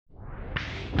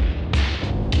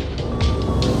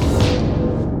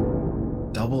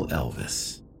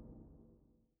Elvis.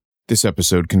 This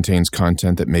episode contains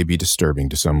content that may be disturbing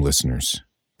to some listeners.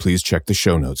 Please check the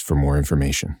show notes for more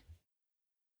information.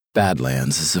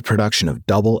 Badlands is a production of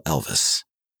Double Elvis.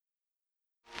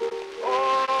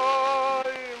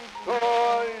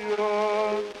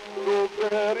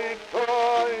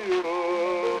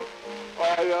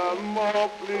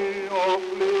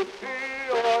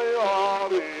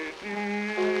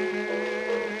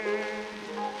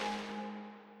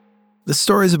 The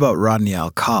stories about Rodney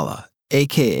Alcala,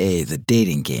 a.k.a. the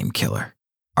dating game killer,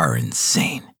 are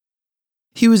insane.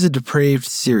 He was a depraved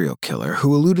serial killer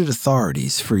who eluded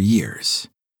authorities for years.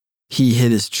 He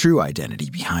hid his true identity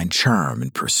behind charm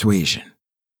and persuasion.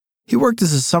 He worked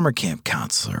as a summer camp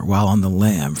counselor while on the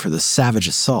lam for the savage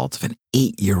assault of an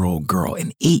 8-year-old girl,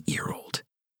 an 8-year-old.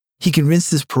 He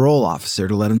convinced his parole officer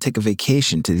to let him take a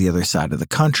vacation to the other side of the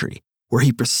country, where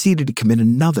he proceeded to commit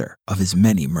another of his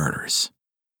many murders.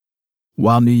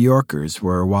 While New Yorkers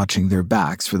were watching their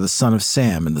backs for the son of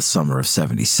Sam in the summer of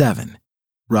 '77,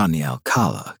 Rodney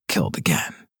Alcala killed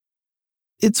again.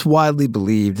 It's widely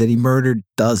believed that he murdered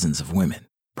dozens of women,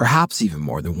 perhaps even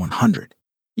more than 100,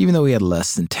 even though he had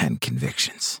less than 10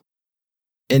 convictions.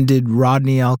 And did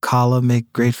Rodney Alcala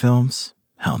make great films?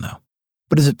 Hell no.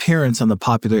 But his appearance on the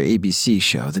popular ABC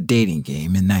show The Dating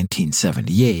Game in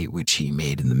 1978, which he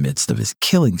made in the midst of his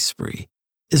killing spree,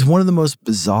 is one of the most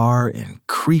bizarre and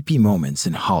creepy moments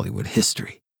in Hollywood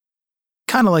history.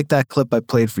 Kind of like that clip I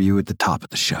played for you at the top of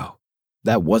the show.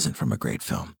 That wasn't from a great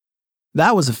film.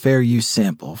 That was a fair use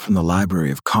sample from the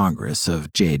Library of Congress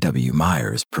of J.W.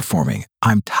 Myers performing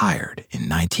I'm Tired in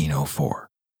 1904.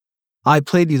 I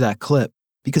played you that clip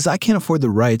because I can't afford the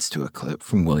rights to a clip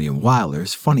from William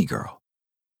Wyler's Funny Girl.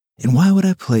 And why would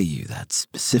I play you that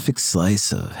specific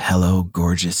slice of Hello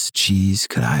Gorgeous cheese?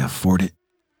 Could I afford it?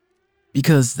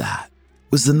 Because that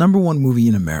was the #1 movie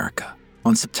in America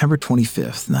on September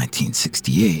 25th,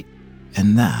 1968,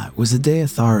 and that was the day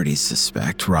authorities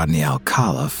suspect Rodney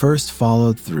Alcala first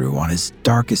followed through on his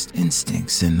darkest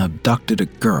instincts and abducted a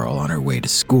girl on her way to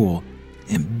school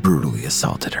and brutally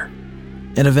assaulted her.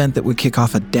 An event that would kick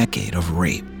off a decade of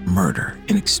rape, murder,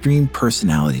 and extreme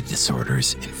personality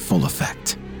disorders in full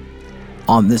effect.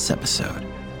 On this episode,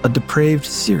 a depraved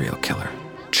serial killer,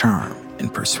 charm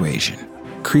and persuasion,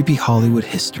 creepy Hollywood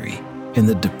history, and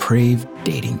the depraved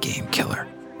dating game killer,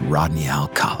 Rodney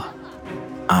Alcala.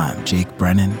 I'm Jake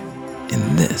Brennan,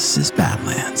 and this is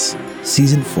Badlands,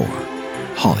 Season 4,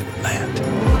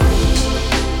 Hollywoodland.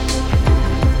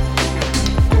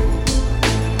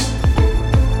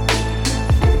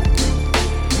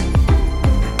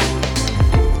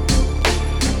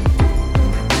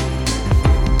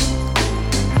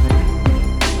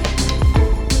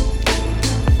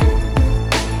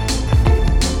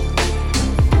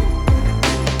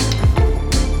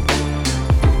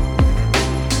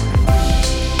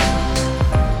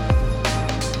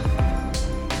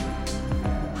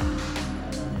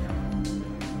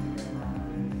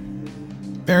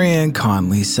 Marianne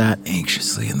Conley sat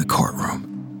anxiously in the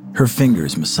courtroom. Her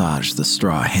fingers massaged the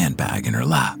straw handbag in her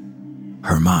lap.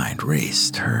 Her mind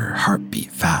raced, her heart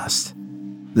beat fast.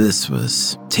 This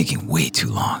was taking way too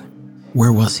long.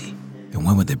 Where was he, and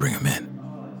when would they bring him in?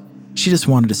 She just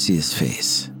wanted to see his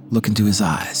face, look into his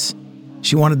eyes.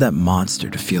 She wanted that monster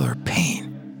to feel her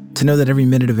pain, to know that every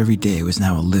minute of every day was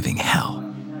now a living hell,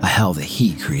 a hell that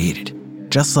he created.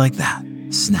 Just like that,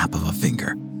 snap of a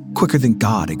finger. Quicker than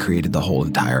God had created the whole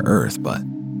entire earth, but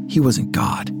he wasn't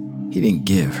God. He didn't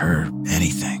give her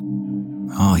anything.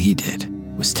 All he did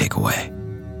was take away.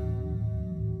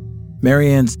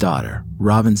 Marianne's daughter,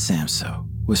 Robin Samso,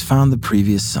 was found the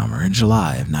previous summer in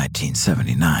July of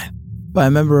 1979 by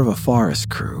a member of a forest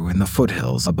crew in the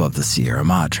foothills above the Sierra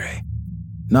Madre.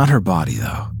 Not her body,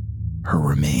 though. Her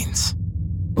remains.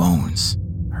 Bones.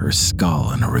 Her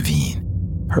skull in a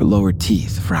ravine. Her lower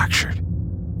teeth fractured.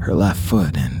 Her left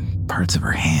foot and parts of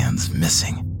her hands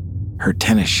missing. Her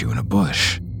tennis shoe in a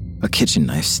bush. A kitchen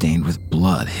knife stained with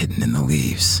blood hidden in the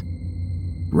leaves.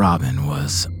 Robin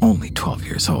was only 12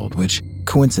 years old, which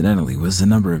coincidentally was the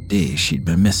number of days she'd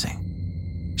been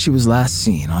missing. She was last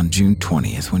seen on June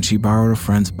 20th when she borrowed a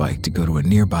friend's bike to go to a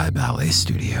nearby ballet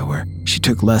studio where she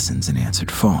took lessons and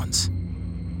answered phones.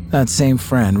 That same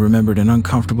friend remembered an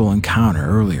uncomfortable encounter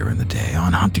earlier in the day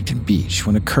on Huntington Beach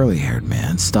when a curly-haired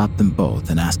man stopped them both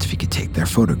and asked if he could take their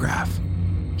photograph.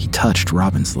 He touched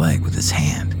Robin's leg with his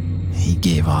hand, and he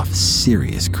gave off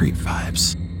serious creep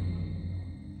vibes.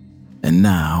 And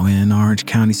now, in Orange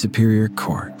County Superior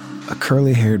Court, a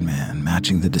curly-haired man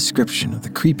matching the description of the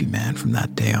creepy man from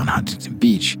that day on Huntington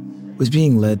Beach was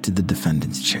being led to the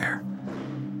defendant's chair.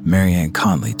 Marianne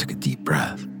Conley took a deep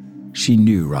breath. She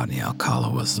knew Rodney Alcala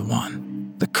was the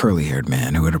one, the curly-haired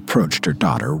man who had approached her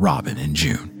daughter, Robin, in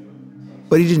June.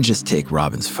 But he didn't just take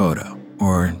Robin's photo,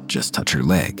 or just touch her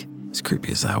leg, as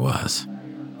creepy as that was.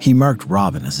 He marked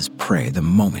Robin as his prey the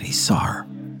moment he saw her,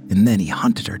 and then he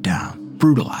hunted her down,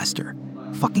 brutalized her.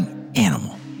 Fucking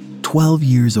animal. 12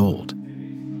 years old.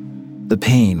 The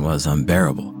pain was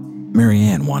unbearable.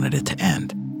 Marianne wanted it to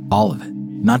end. All of it.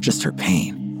 Not just her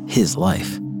pain. His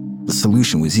life. The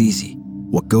solution was easy.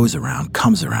 What goes around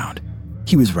comes around.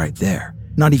 He was right there,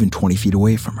 not even 20 feet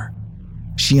away from her.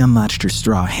 She unlatched her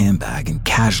straw handbag and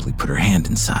casually put her hand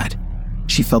inside.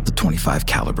 She felt the .25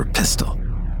 caliber pistol.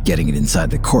 Getting it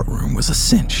inside the courtroom was a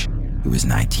cinch. It was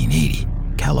 1980.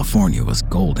 California was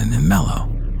golden and mellow.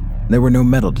 There were no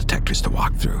metal detectors to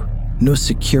walk through. No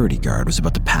security guard was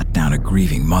about to pat down a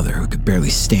grieving mother who could barely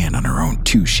stand on her own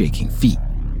 2 shaking feet.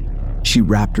 She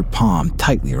wrapped her palm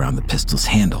tightly around the pistol's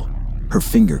handle. Her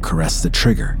finger caressed the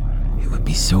trigger. It would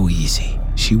be so easy.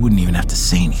 She wouldn't even have to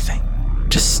say anything.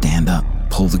 Just stand up,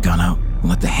 pull the gun out, and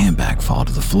let the handbag fall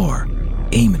to the floor.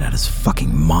 Aim it at his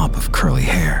fucking mop of curly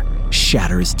hair.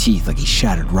 Shatter his teeth like he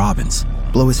shattered Robin's.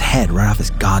 Blow his head right off his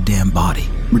goddamn body.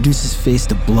 Reduce his face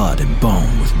to blood and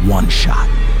bone with one shot.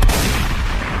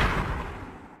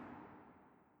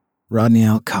 Rodney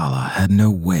Alcala had no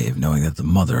way of knowing that the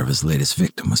mother of his latest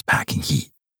victim was packing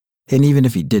heat. And even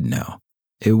if he did know,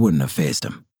 it wouldn't have fazed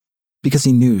him. Because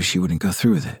he knew she wouldn't go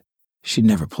through with it. She'd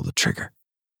never pull the trigger.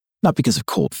 Not because of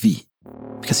cold feet.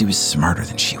 Because he was smarter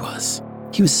than she was.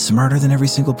 He was smarter than every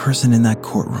single person in that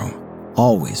courtroom.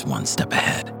 Always one step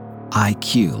ahead.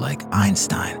 IQ like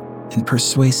Einstein. And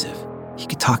persuasive. He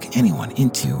could talk anyone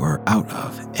into or out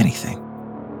of anything.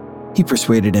 He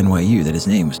persuaded NYU that his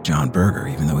name was John Berger,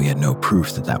 even though he had no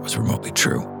proof that that was remotely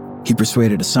true. He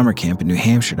persuaded a summer camp in New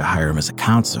Hampshire to hire him as a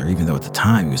counselor, even though at the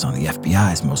time he was on the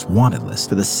FBI's most wanted list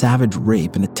for the savage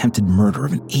rape and attempted murder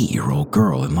of an 8-year-old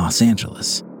girl in Los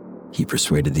Angeles. He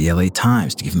persuaded the LA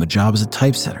Times to give him a job as a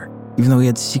typesetter, even though he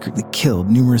had secretly killed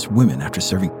numerous women after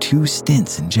serving 2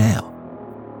 stints in jail.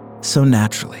 So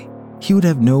naturally, he would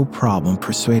have no problem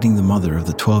persuading the mother of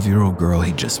the 12-year-old girl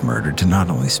he just murdered to not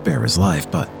only spare his life,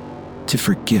 but to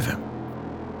forgive him.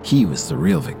 He was the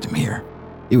real victim here.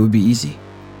 It would be easy,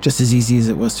 just as easy as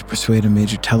it was to persuade a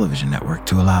major television network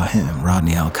to allow him,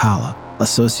 Rodney Alcala, a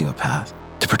sociopath,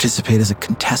 to participate as a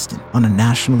contestant on a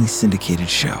nationally syndicated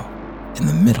show in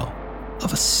the middle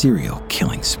of a serial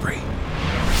killing spree.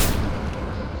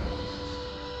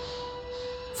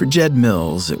 For Jed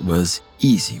Mills, it was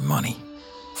easy money.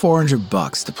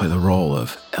 $400 to play the role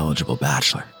of eligible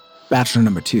bachelor. Bachelor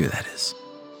number 2, that is.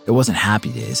 It wasn't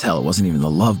Happy Days, hell, it wasn't even The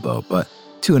Love Boat, but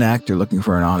to an actor looking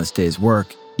for an honest day's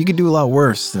work, you could do a lot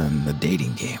worse than the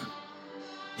dating game.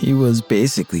 He was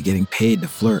basically getting paid to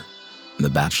flirt. And the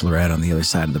bachelorette on the other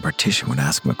side of the partition would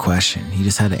ask him a question. He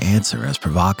just had to answer as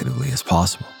provocatively as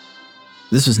possible.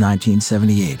 This was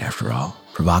 1978, after all.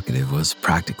 Provocative was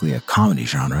practically a comedy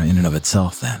genre in and of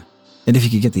itself then. And if he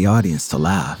could get the audience to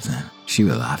laugh, then she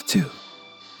would laugh too.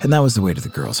 And that was the way to the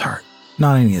girl's heart.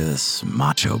 Not any of this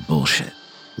macho bullshit.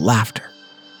 Laughter.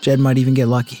 Jed might even get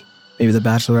lucky. Maybe the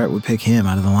bachelorette would pick him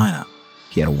out of the lineup.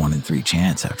 He had a 1 in 3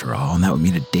 chance after all, and that would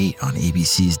mean a date on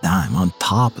ABC's dime on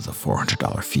top of the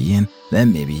 $400 fee, and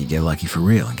then maybe he'd get lucky for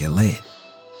real and get laid.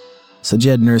 So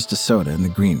Jed nursed a soda in the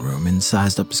green room and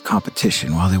sized up his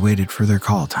competition while they waited for their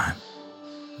call time.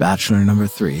 Bachelor number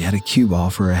 3 had a cue ball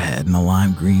for a head and a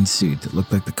lime green suit that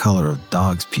looked like the color of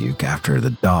dog's puke after the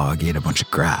dog ate a bunch of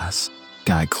grass.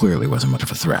 Guy clearly wasn't much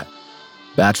of a threat.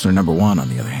 Bachelor number 1, on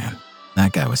the other hand,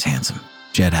 that guy was handsome.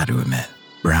 Jed had to admit.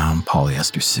 Brown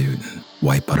polyester suit and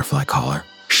white butterfly collar,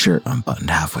 shirt unbuttoned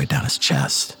halfway down his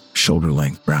chest,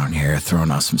 shoulder-length brown hair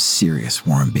throwing off some serious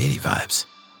Warren Beatty vibes.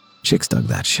 Chicks dug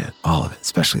that shit, all of it,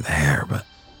 especially the hair, but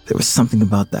there was something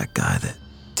about that guy that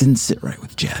didn't sit right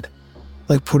with Jed.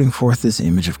 Like putting forth this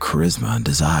image of charisma and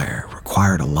desire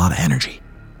required a lot of energy,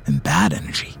 and bad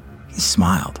energy. He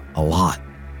smiled, a lot,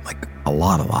 like a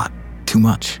lot, too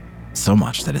much, so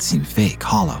much that it seemed fake,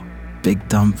 hollow. Big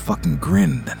dumb fucking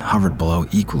grin that hovered below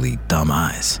equally dumb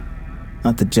eyes.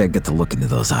 Not that Jed got to look into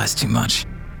those eyes too much.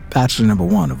 Bachelor number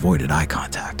 1 avoided eye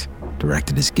contact,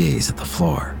 directed his gaze at the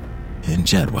floor, and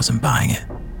Jed wasn't buying it.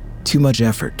 Too much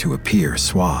effort to appear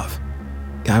suave.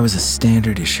 Guy was a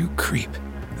standard issue creep.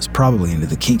 Was probably into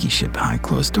the kinky shit behind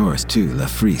closed doors too, la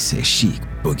frise chic,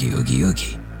 boogie oogie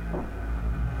oogie.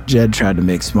 Jed tried to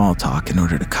make small talk in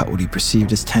order to cut what he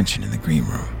perceived as tension in the green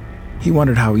room. He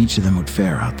wondered how each of them would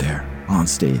fare out there, on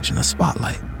stage in the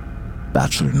spotlight.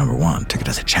 Bachelor number 1 took it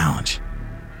as a challenge.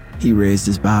 He raised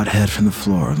his bowed head from the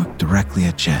floor and looked directly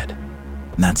at Jed.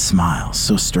 And that smile,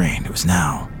 so strained, it was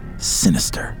now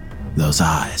sinister. Those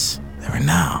eyes, bachelor, and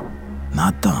now,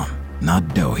 not dumb,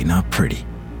 not doughy, not pretty,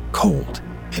 cold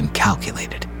and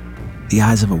calculated. The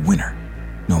eyes of a winner,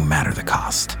 no matter the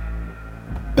cost.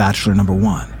 Bachelor number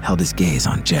 1 held his gaze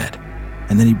on Jed,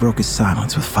 and then he broke his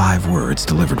silence with 5 words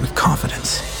delivered with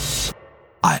confidence.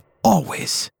 I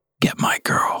always get my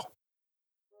girl.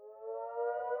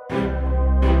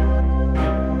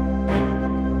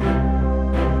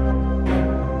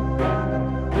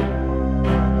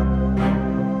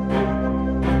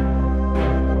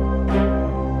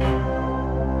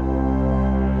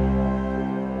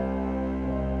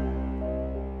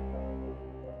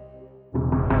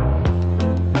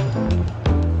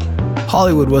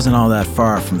 Hollywood wasn't all that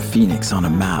far from Phoenix on a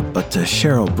map, but to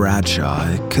Cheryl Bradshaw,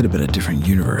 it could have been a different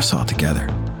universe altogether.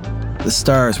 The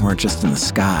stars weren't just in the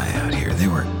sky out here, they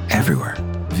were everywhere.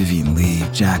 Vivian Leigh,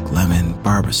 Jack Lemmon,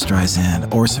 Barbra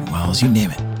Streisand, Orson Welles, you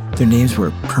name it. Their names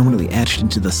were permanently etched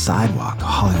into the sidewalk of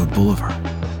Hollywood Boulevard.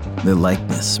 Their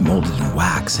likeness molded in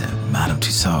wax at Madame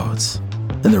Tussauds,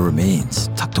 and their remains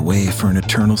tucked away for an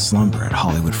eternal slumber at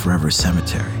Hollywood Forever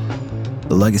Cemetery.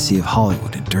 The legacy of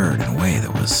Hollywood endured in a way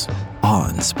that was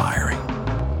awe-inspiring.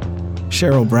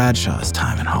 Cheryl Bradshaw's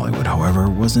time in Hollywood, however,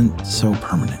 wasn't so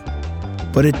permanent,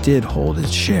 but it did hold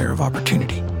its share of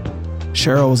opportunity.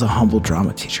 Cheryl was a humble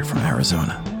drama teacher from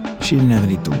Arizona. She didn't have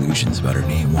any delusions about her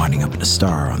name winding up in a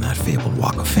star on that fabled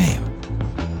Walk of Fame.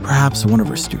 Perhaps one of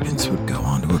her students would go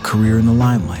on to a career in the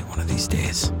limelight one of these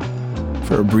days.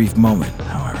 For a brief moment,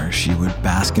 however, she would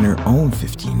bask in her own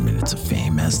 15 minutes of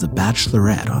fame as the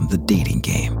Bachelorette on The Dating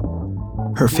Game.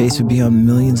 Her face would be on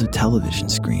millions of television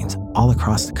screens all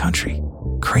across the country.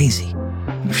 Crazy.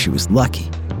 And if she was lucky,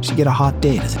 she'd get a hot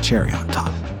date as a cherry on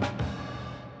top.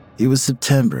 It was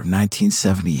September of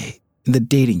 1978, and The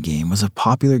Dating Game was a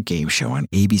popular game show on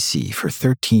ABC for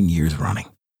 13 years running.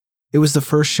 It was the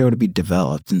first show to be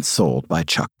developed and sold by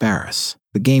Chuck Barris,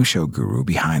 the game show guru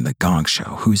behind The Gong Show,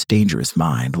 whose dangerous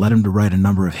mind led him to write a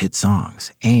number of hit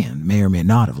songs and may or may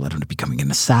not have led him to becoming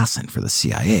an assassin for the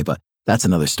CIA, but that's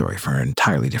another story for an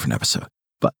entirely different episode.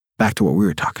 But back to what we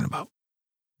were talking about.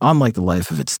 Unlike the life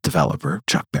of its developer,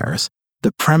 Chuck Barris,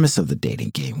 the premise of The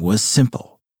Dating Game was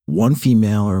simple. One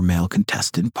female or male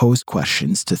contestant posed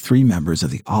questions to 3 members of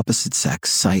the opposite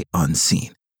sex sight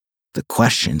unseen. The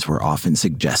questions were often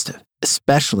suggestive,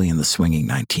 especially in the swinging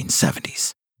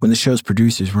 1970s, when the show's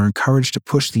producers were encouraged to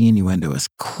push the innuendo as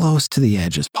close to the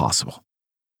edge as possible.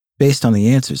 Based on the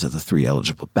answers of the 3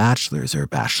 eligible bachelors or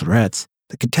bachelorettes,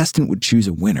 the contestant would choose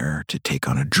a winner to take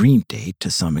on a dream date to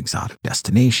some exotic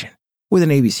destination, with an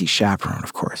ABC chaperone,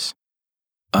 of course.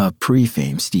 A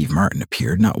pre-fame Steve Martin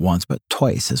appeared not once but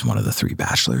twice as one of the 3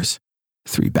 bachelors.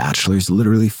 3 bachelors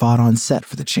literally fought on set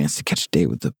for the chance to catch a date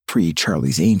with the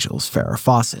pre-Charlie's Angels Farrah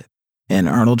Fawcett, and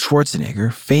Arnold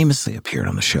Schwarzenegger famously appeared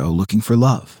on the show looking for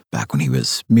love back when he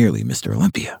was merely Mr.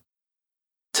 Olympia.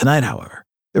 Tonight, however,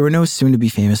 there were no soon-to-be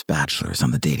famous bachelors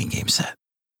on The Dating Game set.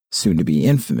 Soon-to-be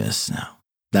infamous now.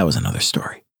 That was another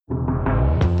story.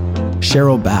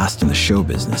 Cheryl basked in the show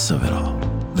business of it all.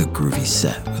 The groovy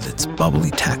set with its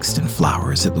bubbly text and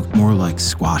flowers that looked more like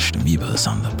squashed amoebas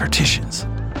on the partitions.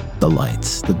 The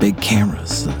lights, the big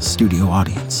cameras, the studio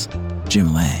audience.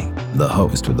 Jim Lang, the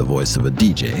host with the voice of a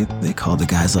DJ, they called the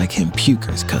guys like him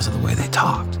pukers because of the way they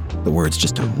talked. The words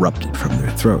just erupted from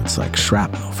their throats like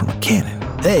shrapnel from a cannon.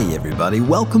 Hey everybody,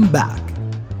 welcome back.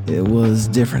 It was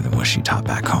different than what she taught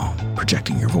back home,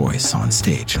 projecting your voice on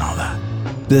stage and all that.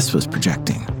 This was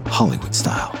projecting Hollywood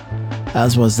style,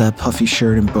 as was that puffy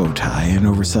shirt and bow tie and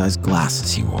oversized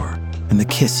glasses he wore, and the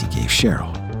kiss he gave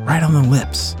Cheryl, right on the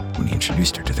lips when he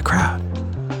introduced her to the crowd.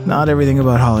 Not everything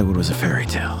about Hollywood was a fairy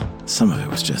tale. Some of it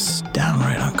was just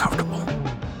downright uncomfortable.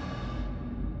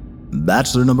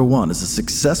 Bachelor number 1 is a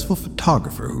successful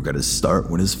photographer who got his start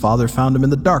when his father found him in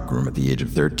the darkroom at the age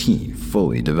of 13,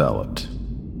 fully developed.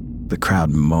 The crowd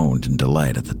moaned in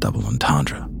delight at the double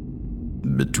entendre.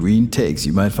 Between takes,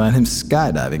 you might find him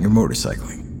skydiving or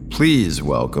motorcycling. Please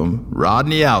welcome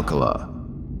Rodney Alcala.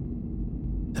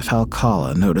 If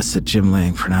Alcala noticed that Jim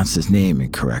Lang pronounced his name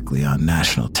incorrectly on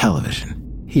national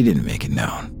television, he didn't make it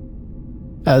known.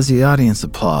 As the audience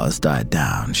applause died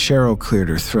down, Cheryl cleared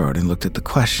her throat and looked at the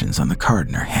questions on the card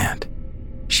in her hand.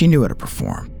 She knew how to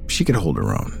perform. She could hold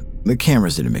her own. The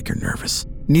cameras didn't make her nervous.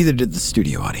 Neither did the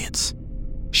studio audience.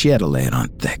 She had to lay it on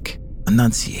thick,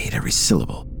 enunciate every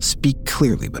syllable, speak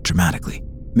clearly but dramatically,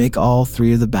 make all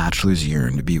 3 of the bachelors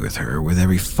yearn to be with her with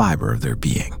every fiber of their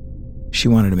being. She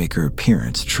wanted to make her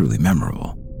appearance truly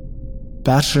memorable.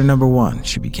 Bachelor number 1,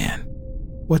 she began.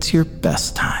 What's your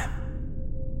best time?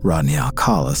 Rodney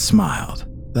Alcala smiled,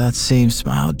 that same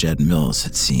smile Jed Mills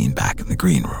had seen back in the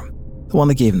green room. The one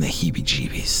that gave him the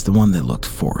heebie-jeebies, the one that looked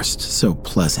forced, so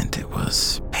pleasant it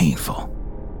was painful.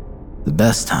 The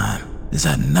best time is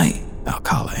at night,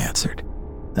 Alcala answered.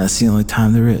 That's the only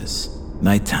time there is.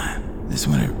 Nighttime is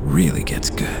when it really gets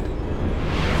good.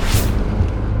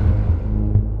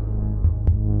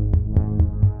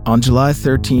 On July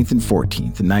 13th and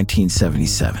 14th in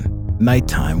 1977,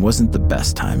 nighttime wasn't the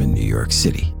best time in New York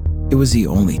City. It was the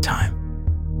only time.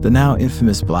 The now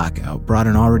infamous blackout brought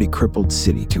an already crippled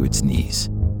city to its knees.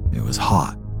 It was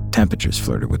hot. Temperatures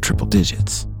flirted with triple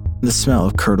digits. The smell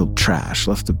of curdled trash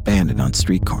left abandoned on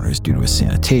street corners due to a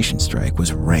sanitation strike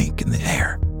was rank in the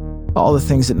air. All the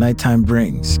things that nighttime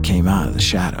brings came out of the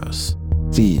shadows.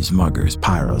 Thieves, muggers,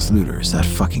 pyros, looters, that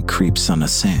fucking creep Son of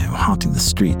Sam haunting the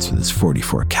streets with his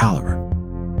 .44 caliber.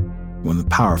 When the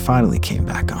power finally came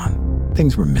back on,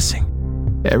 things were missing.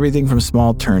 Everything from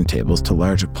small turntables to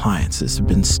large appliances had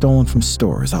been stolen from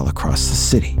stores all across the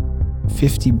city.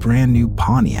 50 brand new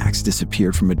Pontiacs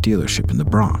disappeared from a dealership in the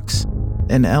Bronx.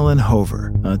 And Ellen Hover,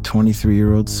 a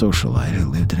 23-year-old socialite who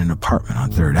lived in an apartment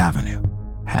on 3rd Avenue,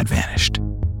 had vanished.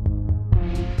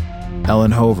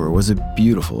 Ellen Hover was a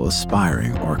beautiful,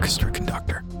 aspiring orchestra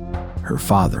conductor. Her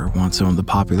father once owned the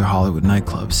popular Hollywood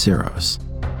nightclub Ciro's,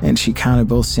 and she counted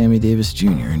both Sammy Davis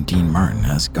Jr. and Dean Martin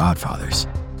as godfathers.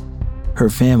 Her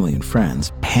family and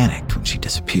friends panicked when she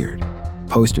disappeared.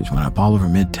 Posters went up all over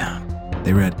Midtown.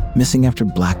 They read, "Missing after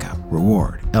blackout.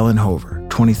 Reward, Ellen Hover,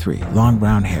 23, long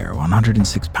brown hair,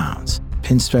 106 pounds,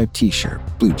 pinstripe t-shirt,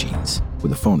 blue jeans,"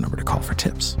 with a phone number to call for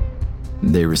tips.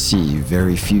 They received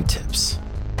very few tips.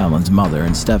 Ellen's mother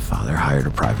and stepfather hired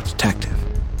a private detective.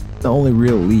 The only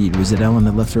real lead was that Ellen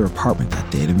had left her apartment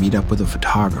that day to meet up with a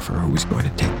photographer who was going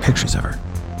to take pictures of her.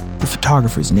 The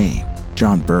photographer's name,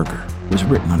 John Berger, was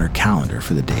written on her calendar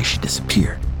for the day she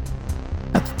disappeared.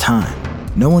 At the time,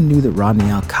 no one knew that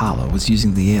Rodney Alcala was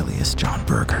using the alias John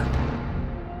Berger.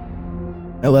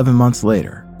 11 months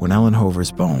later, when Ellen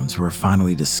Hover's bones were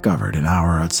finally discovered an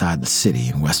hour outside the city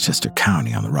in Westchester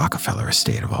County on the Rockefeller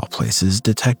estate of all places,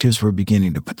 detectives were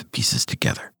beginning to put the pieces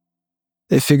together.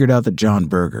 They figured out that John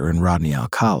Berger and Rodney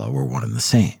Alcala were one and the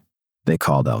same. They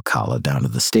called Alcala down to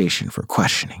the station for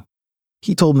questioning.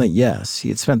 He told them that yes, he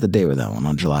had spent the day with Ellen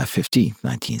on July 15,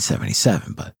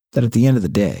 1977, but that at the end of the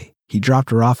day, he dropped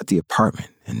her off at the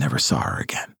apartment and never saw her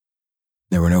again.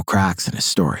 There were no cracks in his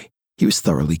story. He was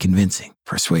thoroughly convincing,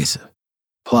 persuasive.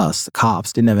 Plus, the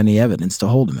cops didn't have any evidence to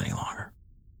hold him any longer.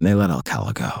 And they let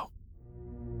Alcala go.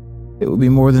 It would be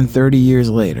more than 30 years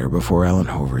later before Ellen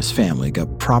Hover's family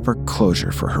got proper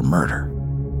closure for her murder.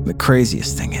 The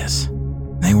craziest thing is,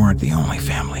 they weren't the only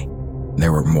family.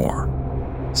 There were more.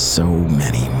 So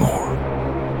many more.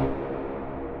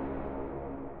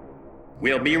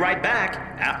 We'll be right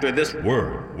back after this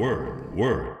word.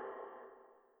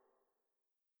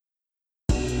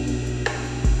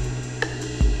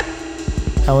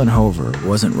 Ellen Hover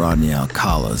wasn't Rodney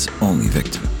Alcala's only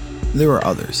victim. There were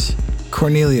others.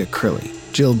 Cornelia Crilly,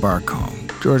 Jill Barcombe,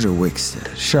 Georgia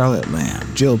Wickstead, Charlotte Lamb,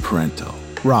 Jill Parento,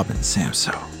 Robin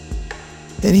Samso.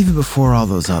 And even before all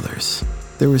those others,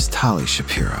 there was Tali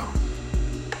Shapiro.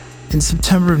 In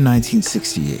September of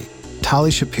 1968,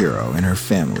 Tali Shapiro and her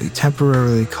family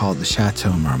temporarily called the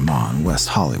Chateau Marmont in West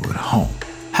Hollywood home,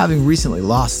 having recently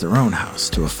lost their own house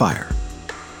to a fire.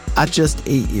 At just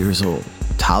 8 years old,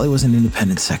 Tali was an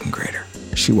independent second grader.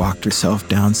 She walked herself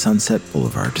down Sunset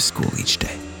Boulevard to school each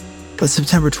day. But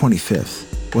September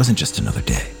 25th wasn't just another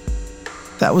day.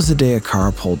 That was the day a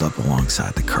car pulled up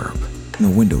alongside the curb, and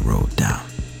the window rolled down.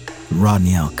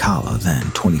 Rodney Alcala, then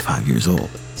 25 years old,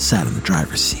 sat in the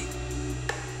driver's seat.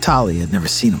 Tali had never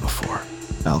seen him before.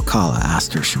 Alcala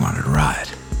asked her if she wanted a ride.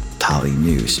 Tali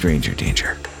knew stranger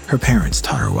danger. Her parents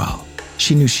taught her well.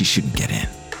 She knew she shouldn't get in.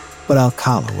 But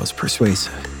Alcala was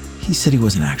persuasive. He said he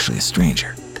wasn't actually a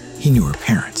stranger. He knew her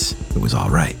parents. It was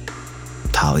all right.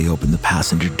 Tali opened the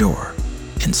passenger door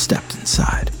and stepped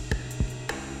inside.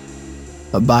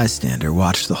 A bystander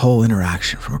watched the whole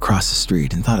interaction from across the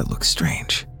street and thought it looked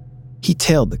strange. He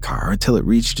tailed the car until it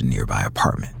reached a nearby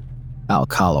apartment.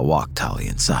 Alcala walked Tali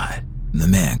inside, and the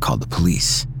man called the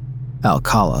police.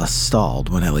 Alcala stalled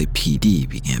when LAPD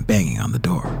began banging on the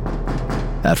door.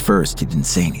 At first, he didn't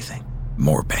say anything.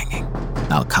 More banging.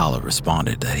 Alcala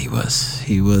responded that he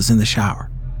was in the shower.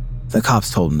 The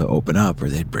cops told him to open up or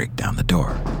they'd break down the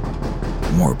door.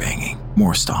 More banging,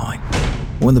 more stalling.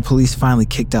 When the police finally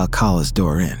kicked Alcala's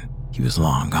door in, he was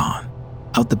long gone,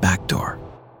 out the back door.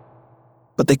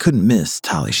 But they couldn't miss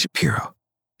Tali Shapiro.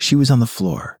 She was on the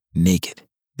floor, naked,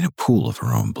 in a pool of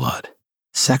her own blood,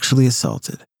 sexually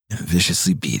assaulted and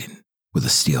viciously beaten with a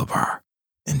steel bar,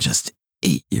 and just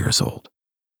 8 years old.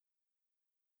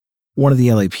 One of the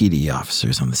LAPD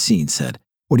officers on the scene said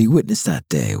what he witnessed that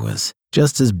day was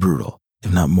just as brutal,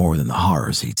 if not more than the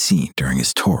horrors he'd seen during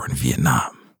his tour in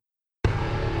Vietnam.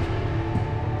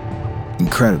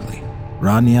 Incredibly,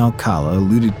 Rodney Alcala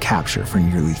eluded capture for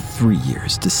nearly 3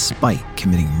 years despite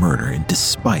committing murder and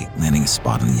despite landing a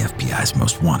spot on the FBI's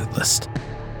most wanted list.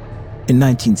 In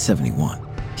 1971,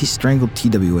 he strangled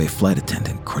TWA flight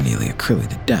attendant Cornelia Crilly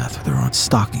to death with her own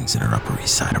stockings in her Upper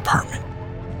East Side apartment.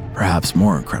 Perhaps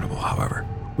more incredible, however,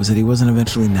 was that he wasn't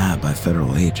eventually nabbed by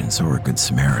federal agents or a Good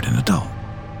Samaritan adult.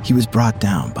 He was brought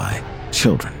down by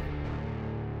children.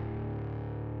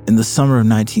 In the summer of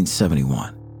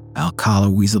 1971, Alcala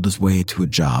weaseled his way into a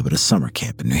job at a summer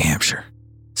camp in New Hampshire.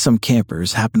 Some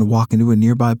campers happened to walk into a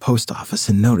nearby post office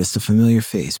and noticed a familiar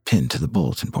face pinned to the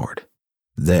bulletin board.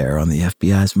 There, on the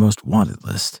FBI's most wanted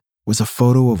list, was a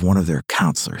photo of one of their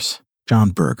counselors,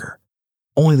 John Berger.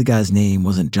 Only the guy's name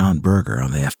wasn't John Berger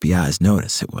on the FBI's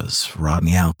notice, it was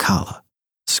Rodney Alcala.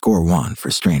 Score 1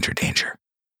 for stranger danger.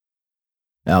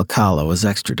 Alcala was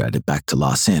extradited back to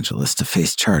Los Angeles to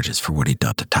face charges for what he'd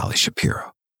done to Tali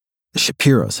Shapiro. The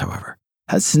Shapiros, however,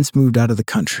 had since moved out of the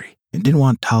country and didn't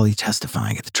want Tali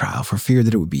testifying at the trial for fear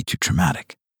that it would be too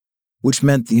traumatic, which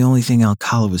meant the only thing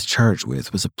Alcala was charged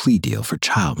with was a plea deal for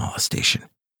child molestation.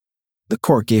 The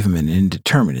court gave him an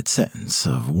indeterminate sentence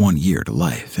of 1 year to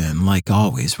life, and like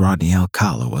always, Rodney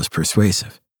Alcala was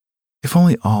persuasive. If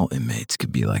only all inmates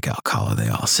could be like Alcala, they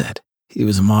all said. He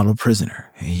was a model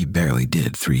prisoner, and he barely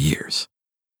did 3 years.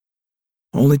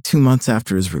 Only 2 months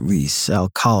after his release,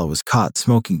 Alcala was caught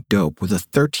smoking dope with a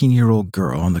 13-year-old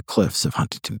girl on the cliffs of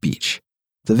Huntington Beach,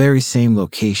 the very same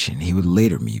location he would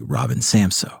later meet Robin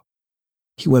Samso.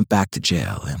 He went back to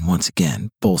jail and once again,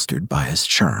 bolstered by his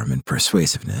charm and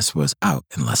persuasiveness, was out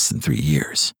in less than 3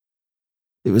 years.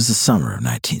 It was the summer of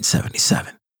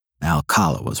 1977.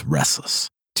 Alcala was restless,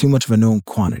 too much of a known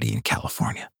quantity in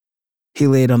California. He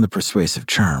laid on the persuasive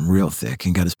charm real thick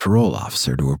and got his parole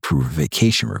officer to approve a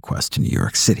vacation request to New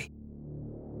York City.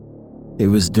 It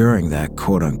was during that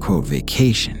quote-unquote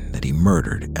vacation that he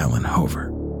murdered Ellen Hover.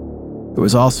 It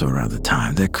was also around the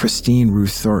time that Christine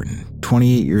Ruth Thornton,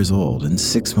 28 years old and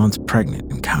 6 months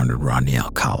pregnant, encountered Rodney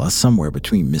Alcala somewhere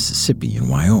between Mississippi and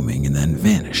Wyoming and then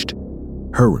vanished.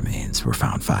 Her remains were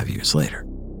found 5 years later.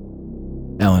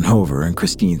 Ellen Hover and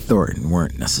Christine Thornton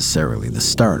weren't necessarily the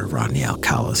start of Rodney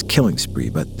Alcala's killing spree,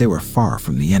 but they were far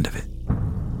from the end of it.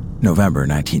 November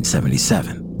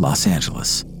 1977, Los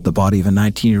Angeles. The body of a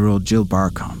 19-year-old Jill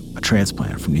Barcombe, a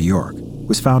transplant from New York,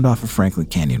 was found off of Franklin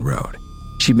Canyon Road.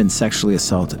 She'd been sexually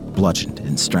assaulted, bludgeoned,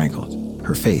 and strangled.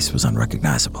 Her face was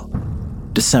unrecognizable.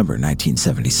 December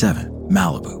 1977,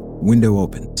 Malibu. Window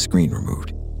open, screen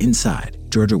removed. Inside,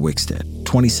 Georgia Wickstead,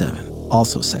 27,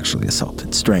 also sexually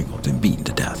assaulted, strangled, and beaten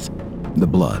to death. The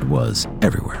blood was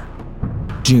everywhere.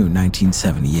 June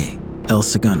 1978, El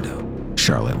Segundo.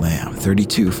 Charlotte Lamb,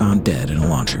 32, found dead in a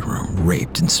laundry room,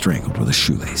 raped and strangled with a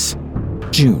shoelace.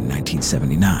 June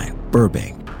 1979,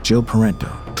 Burbank. Jill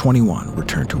Parento, 21,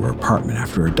 returned to her apartment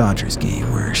after a Dodgers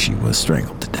game where she was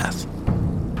strangled to death.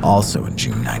 Also in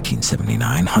June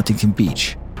 1979, Huntington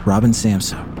Beach. Robin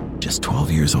Samso, just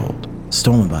 12 years old,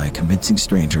 stolen by a convincing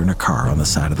stranger in a car on the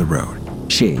side of the road.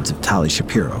 Shades of Tali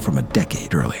Shapiro from a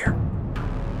decade earlier.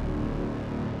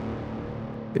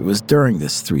 It was during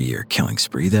this 3-year killing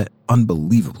spree that,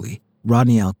 unbelievably,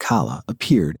 Rodney Alcala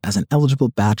appeared as an eligible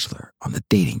bachelor on The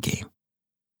Dating Game.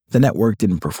 The network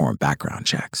didn't perform background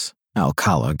checks.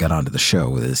 Alcala got onto the show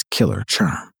with his killer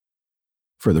charm.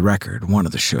 For the record, one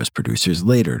of the show's producers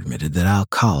later admitted that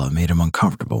Alcala made him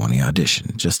uncomfortable when he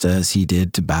auditioned, just as he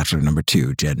did to Bachelor number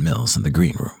 2, Jed Mills, in the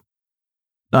green room.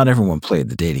 Not everyone played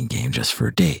The Dating Game just for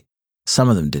a date. Some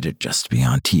of them did it just to be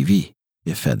on TV.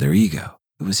 It fed their ego.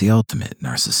 It was the ultimate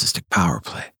narcissistic power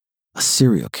play. A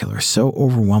serial killer so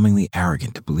overwhelmingly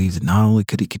arrogant to believe that not only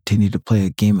could he continue to play a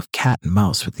game of cat and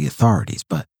mouse with the authorities,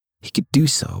 but he could do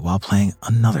so while playing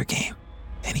another game,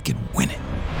 and he could win it.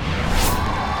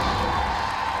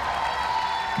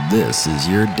 This is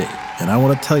your date, and I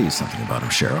want to tell you something about him,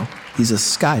 Cheryl. He's a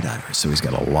skydiver, so he's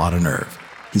got a lot of nerve.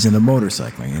 He's into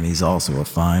motorcycling, and he's also a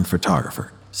fine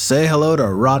photographer. Say hello to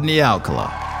Rodney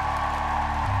Alcala.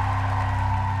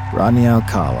 Rodney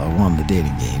Alcala won the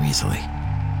dating game easily.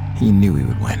 He knew he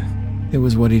would win. It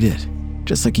was what he did.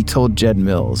 Just like he told Jed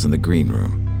Mills in the green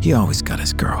room, he always got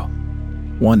his girl.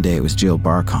 One day it was Jill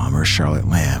Barcombe or Charlotte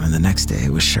Lamb, and the next day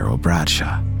it was Cheryl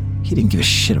Bradshaw. He didn't give a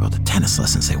shit about the tennis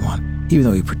lessons they won, even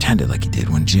though he pretended like he did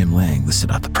when Jim Lang listed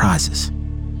out the prizes.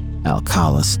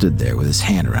 Alcala stood there with his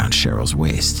hand around Cheryl's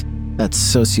waist, that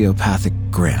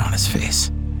sociopathic grin on his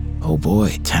face. Oh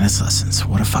boy, tennis lessons,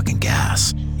 what a fucking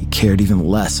gas. He cared even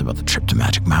less about the trip to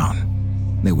Magic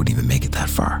Mountain. They wouldn't even make it that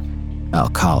far.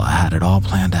 Alcala had it all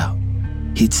planned out.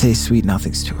 He'd say sweet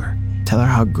nothings to her, tell her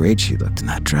how great she looked in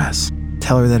that dress,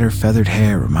 tell her that her feathered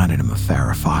hair reminded him of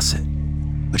Farrah Fawcett.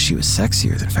 But she was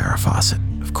sexier than Farrah Fawcett.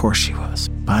 Of course she was,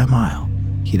 by a mile.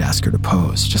 He'd ask her to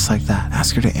pose, just like that,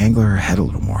 ask her to angle her head a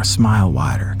little more, smile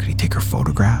wider. Could he take her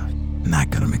photograph? And that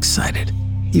got him excited.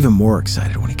 Even more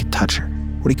excited when he could touch her,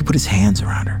 when he could put his hands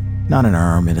around her. Not an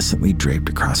arm innocently draped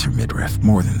across her midriff,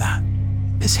 more than that.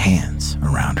 His hands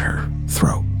around her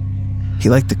throat. He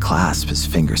liked to clasp his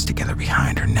fingers together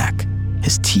behind her neck,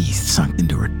 his teeth sunk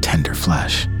into her tender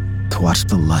flesh, to watch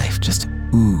the life just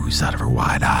ooze out of her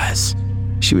wide eyes.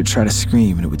 She would try to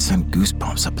scream and it would send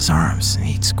goosebumps up his arms, and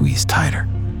he'd squeeze tighter.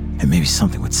 And maybe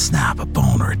something would snap, a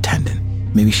bone or a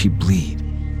tendon. Maybe she'd bleed.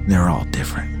 They were all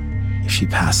different. If she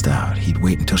passed out, he'd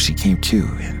wait until she came to,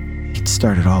 and he'd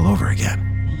start it all over again.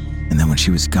 And then when she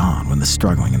was gone, when the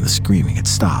struggling and the screaming had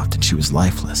stopped and she was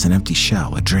lifeless, an empty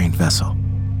shell, a drained vessel,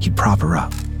 he'd prop her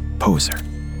up, pose her,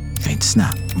 and he'd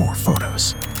snap more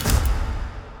photos.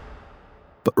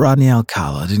 But Rodney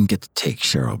Alcala didn't get to take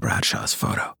Cheryl Bradshaw's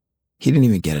photo. He didn't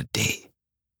even get a date.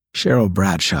 Cheryl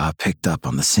Bradshaw picked up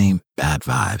on the same bad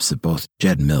vibes that both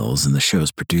Jed Mills and the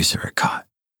show's producer had caught.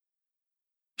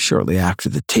 Shortly after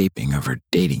the taping of her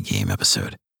dating game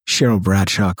episode, Cheryl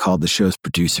Bradshaw called the show's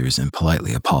producers and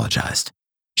politely apologized.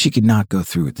 She could not go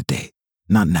through with the date.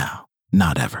 Not now.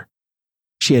 Not ever.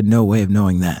 She had no way of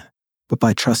knowing then, but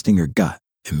by trusting her gut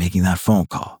and making that phone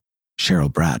call,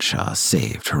 Cheryl Bradshaw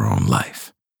saved her own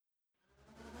life.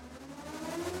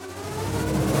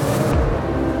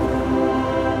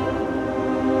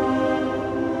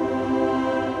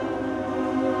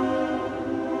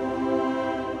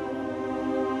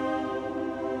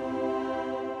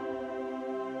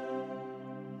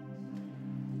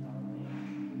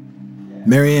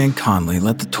 Mary Ann Conley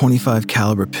let the .25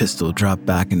 caliber pistol drop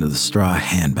back into the straw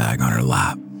handbag on her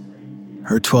lap.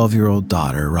 Her 12-year-old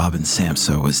daughter, Robin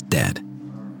Samso, was dead,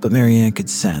 but Mary Ann could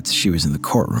sense she was in the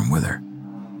courtroom with her.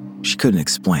 She couldn't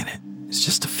explain it. It's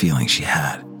just a feeling she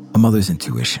had, a mother's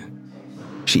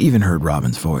intuition. She even heard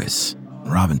Robin's voice.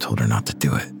 Robin told her not to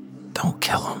do it. Don't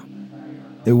kill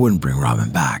him. It wouldn't bring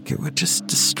Robin back. It would just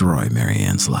destroy Mary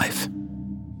Ann's life.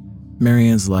 Mary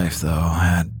Ann's life, though,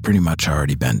 had pretty much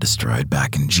already been destroyed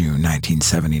back in June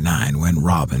 1979 when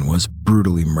Robin was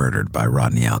brutally murdered by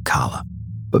Rodney Alcala.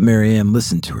 But Mary Ann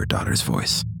listened to her daughter's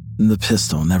voice, and the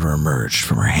pistol never emerged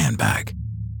from her handbag.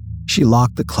 She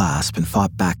locked the clasp and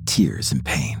fought back tears and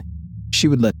pain. She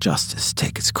would let justice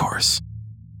take its course.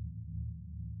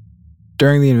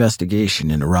 During the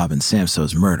investigation into Robin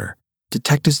Samso's murder,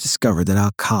 detectives discovered that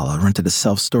Alcala rented a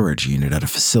self-storage unit at a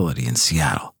facility in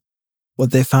Seattle.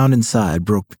 What they found inside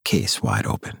broke the case wide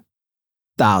open.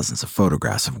 Thousands of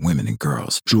photographs of women and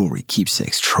girls, jewelry,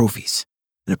 keepsakes, trophies,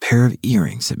 and a pair of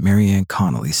earrings that Mary Ann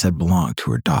Connolly said belonged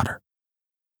to her daughter.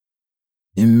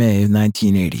 In May of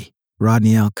 1980,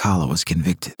 Rodney Alcala was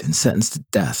convicted and sentenced to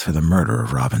death for the murder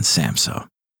of Robin Samso,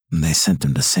 and they sent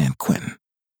him to San Quentin.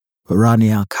 But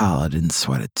Rodney Alcala didn't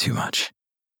sweat it too much.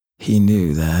 He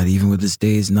knew that even with his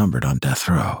days numbered on death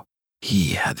row, he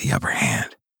had the upper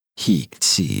hand. He could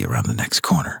see around the next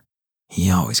corner. He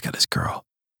always got his girl,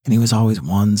 and he was always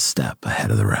one step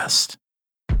ahead of the rest.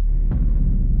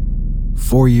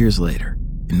 4 years later,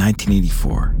 in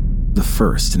 1984, the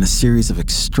first in a series of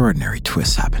extraordinary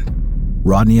twists happened.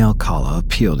 Rodney Alcala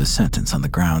appealed his sentence on the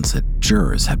grounds that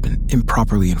jurors had been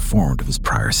improperly informed of his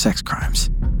prior sex crimes.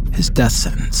 His death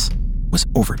sentence was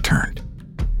overturned.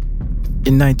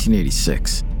 In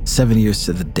 1986, 7 years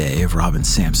to the day of Robin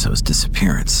Samso's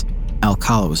disappearance,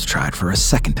 Alcala was tried for a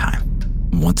second time.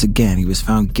 Once again, he was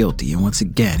found guilty, and once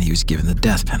again, he was given the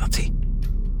death penalty.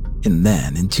 And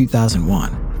then, in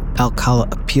 2001, Alcala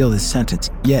appealed his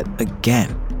sentence yet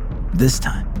again, this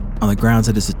time on the grounds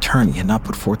that his attorney had not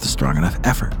put forth a strong enough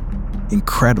effort.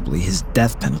 Incredibly, his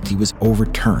death penalty was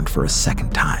overturned for a second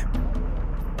time.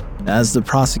 As the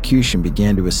prosecution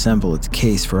began to assemble its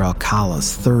case for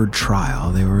Alcala's third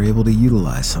trial, they were able to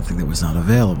utilize something that was not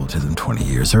available to them 20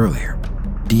 years earlier: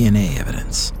 DNA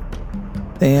evidence.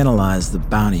 They analyzed the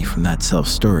bounty from that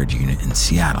self-storage unit in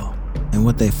Seattle, and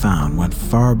what they found went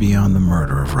far beyond the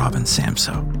murder of Robin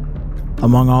Samso.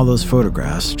 Among all those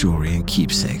photographs, jewelry, and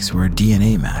keepsakes were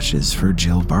DNA matches for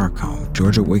Jill Barcombe,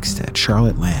 Georgia Wigstead,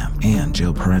 Charlotte Lamb, and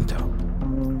Jill Parento.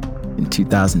 In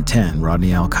 2010,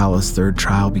 Rodney Alcala's third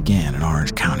trial began in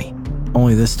Orange County.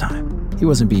 Only this time, he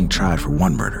wasn't being tried for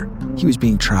one murder. He was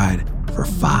being tried for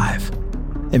 5.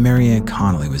 And Mary Ann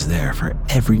Connolly was there for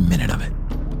every minute of it.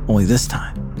 Only this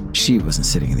time, she wasn't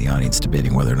sitting in the audience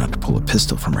debating whether or not to pull a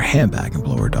pistol from her handbag and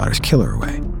blow her daughter's killer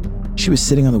away. She was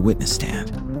sitting on the witness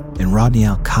stand, and Rodney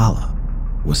Alcala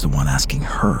was the one asking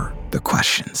her the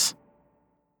questions.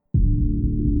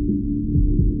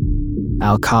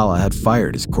 Alcala had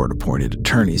fired his court-appointed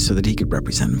attorney so that he could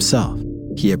represent himself.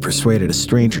 He had persuaded a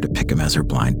stranger to pick him as her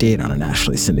blind date on a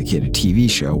nationally syndicated TV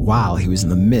show while he was in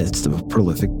the midst of a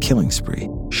prolific killing spree.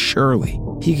 Surely,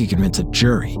 he could convince a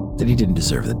jury that he didn't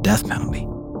deserve the death penalty.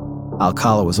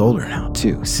 Alcala was older now,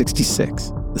 too,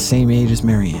 66, the same age as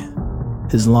Marianne.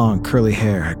 His long, curly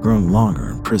hair had grown longer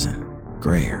in prison,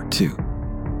 grayer, too.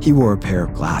 He wore a pair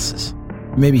of glasses.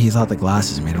 Maybe he thought the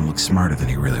glasses made him look smarter than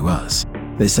he really was.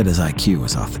 They said his IQ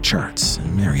was off the charts,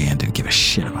 and Marianne didn't give a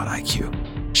shit about IQ.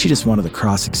 She just wanted the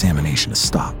cross-examination to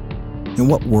stop. In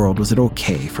what world was it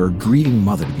okay for a grieving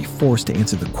mother to be forced to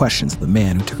answer the questions of the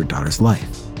man who took her daughter's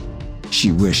life?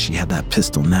 She wished she had that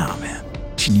pistol now, man.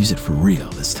 She'd use it for real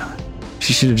this time.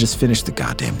 She should have just finished the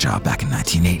goddamn job back in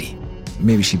 1980.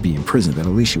 Maybe she'd be in prison, but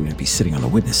at least she wouldn't be sitting on the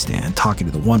witness stand talking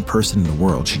to the one person in the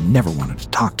world she never wanted to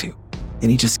talk to. And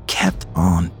he just kept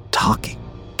on talking,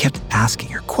 kept asking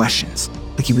her questions,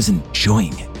 like he was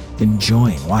enjoying it.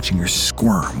 Enjoying watching her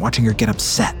squirm, watching her get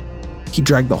upset. He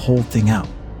dragged the whole thing out.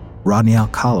 Rodney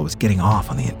Alcala was getting off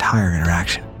on the entire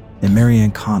interaction, and Marianne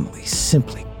Connolly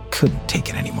simply couldn't take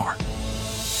it anymore.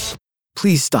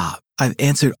 "Please stop. I've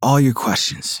answered all your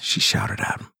questions," she shouted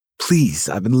at him. "Please,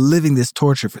 I've been living this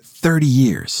torture for 30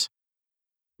 years.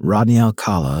 Rodney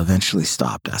Alcala eventually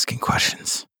stopped asking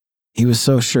questions. He was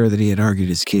so sure that he had argued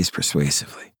his case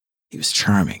persuasively. He was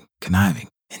charming, conniving,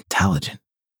 intelligent.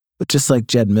 But just like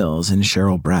Jed Mills and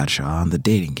Cheryl Bradshaw on The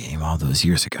Dating Game all those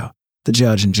years ago, the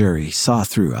judge and jury saw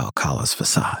through Alcala's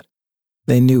facade.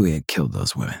 They knew he had killed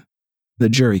those women. The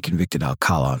jury convicted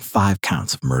Alcala on 5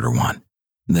 counts of murder 1,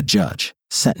 and the judge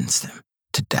sentenced him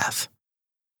to death.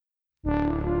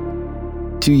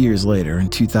 2 years later, in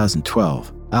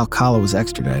 2012, Alcala was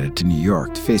extradited to New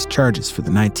York to face charges for the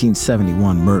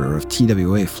 1971 murder of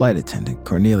TWA flight attendant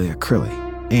Cornelia Crilly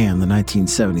and the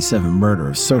 1977 murder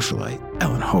of socialite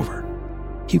Ellen Hover.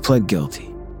 He pled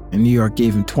guilty, and New York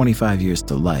gave him 25 years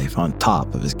to life on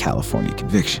top of his California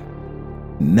conviction.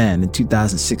 And then, in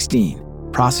 2016,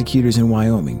 prosecutors in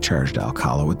Wyoming charged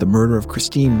Alcala with the murder of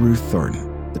Christine Ruth Thornton,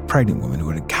 the pregnant woman who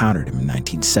had encountered him in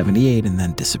 1978 and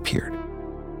then disappeared.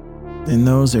 And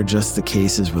those are just the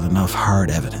cases with enough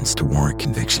hard evidence to warrant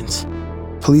convictions.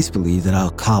 Police believe that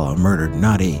Alcala murdered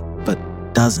not 8, but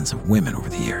dozens of women over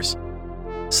the years.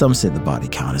 Some say the body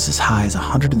count is as high as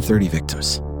 130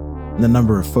 victims. And the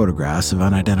number of photographs of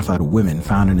unidentified women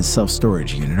found in his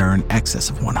self-storage unit are in excess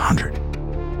of 100.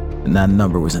 And that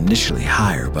number was initially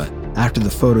higher, but after the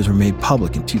photos were made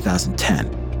public in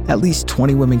 2010, at least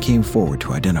 20 women came forward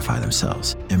to identify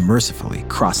themselves and mercifully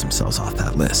cross themselves off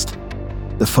that list.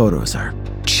 The photos are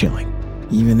chilling,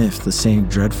 even if the same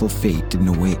dreadful fate didn't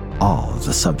await all of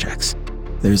the subjects.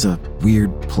 There's a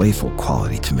weird, playful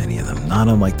quality to many of them, not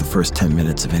unlike the first 10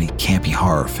 minutes of any campy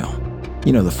horror film.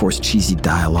 You know, the forced cheesy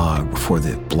dialogue before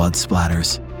the blood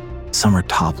splatters. Some are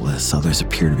topless, others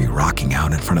appear to be rocking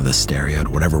out in front of the stereo to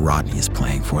whatever Rodney is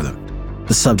playing for them.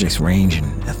 The subjects range in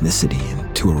ethnicity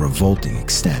and to a revolting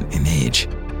extent in age.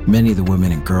 Many of the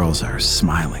women and girls are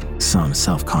smiling, some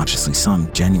self-consciously,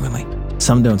 some genuinely.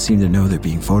 Some don't seem to know they're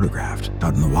being photographed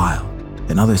out in the wild.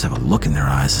 And others have a look in their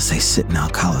eyes as they sit in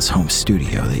Alcala's home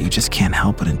studio that you just can't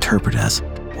help but interpret as,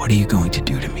 "What are you going to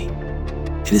do to me?"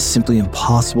 It is simply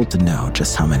impossible to know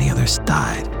just how many others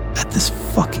died at this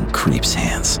fucking creep's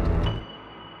hands.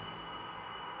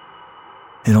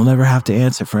 And he'll never have to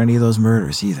answer for any of those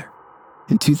murders either.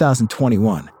 In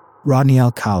 2021, Rodney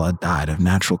Alcala died of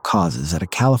natural causes at a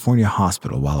California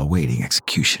hospital while awaiting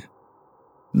execution.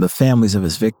 The families of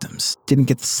his victims didn't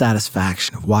get the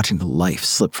satisfaction of watching the life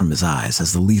slip from his eyes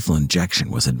as the lethal injection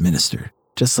was administered,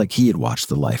 just like he had watched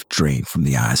the life drain from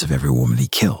the eyes of every woman he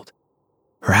killed.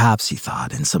 Perhaps he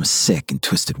thought, in some sick and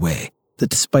twisted way, that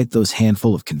despite those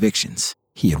handful of convictions,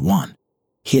 he had won.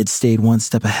 He had stayed one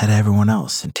step ahead of everyone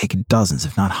else and taken dozens,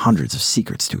 if not hundreds, of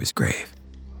secrets to his grave.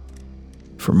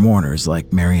 For mourners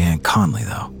like Marianne Connolly,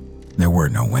 though, there were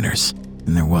no winners,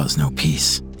 and there was no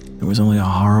peace. There was only a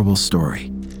horrible story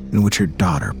in which her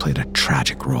daughter played a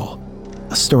tragic role.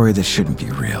 A story that shouldn't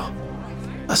be real.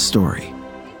 A story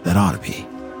that ought to be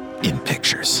in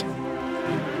pictures.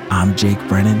 I'm Jake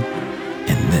Brennan,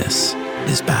 and this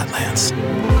is Badlands.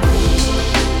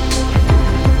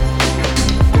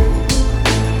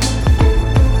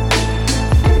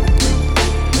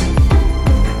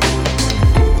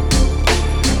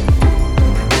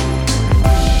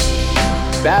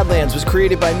 Badlands was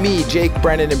created by me, Jake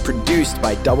Brennan, and produced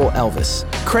by Double Elvis.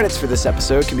 Credits for this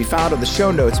episode can be found on the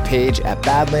show notes page at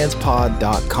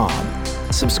badlandspod.com.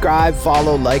 Subscribe,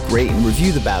 follow, like, rate, and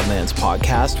review the Badlands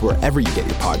podcast wherever you get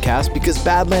your podcasts, because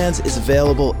Badlands is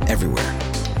available everywhere.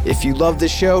 If you love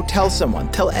this show, tell someone,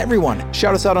 tell everyone.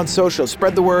 Shout us out on social,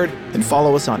 spread the word, and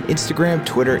follow us on Instagram,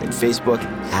 Twitter, and Facebook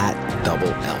 @Double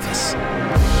Elvis.